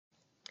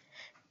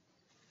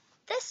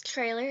This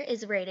trailer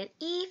is rated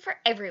E for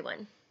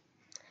everyone.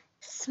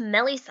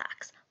 Smelly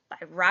Socks by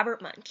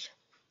Robert Munch.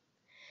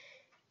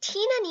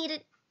 Tina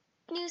needed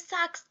new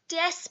socks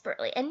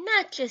desperately, and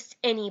not just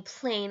any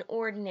plain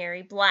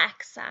ordinary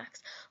black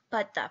socks,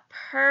 but the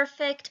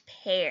perfect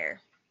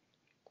pair.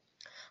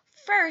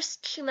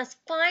 First, she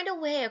must find a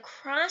way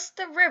across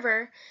the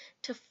river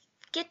to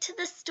get to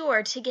the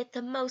store to get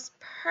the most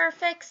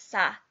perfect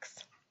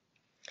socks.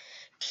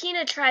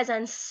 Tina tries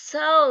on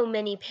so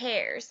many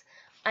pairs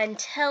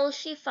until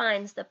she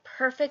finds the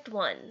perfect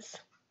ones.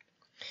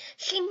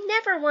 She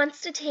never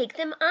wants to take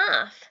them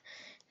off.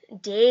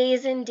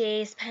 Days and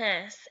days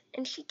pass,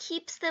 and she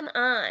keeps them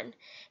on.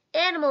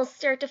 Animals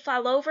start to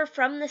fall over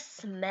from the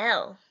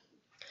smell.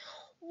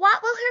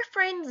 What will her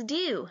friends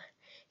do?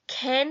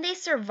 Can they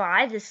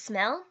survive the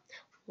smell?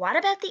 What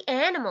about the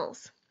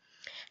animals?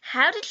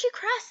 How did she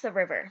cross the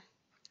river?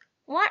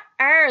 What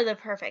are the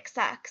perfect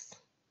socks?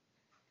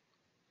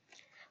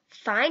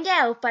 Find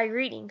out by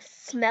reading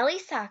Smelly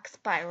Socks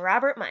by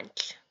Robert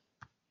Munch.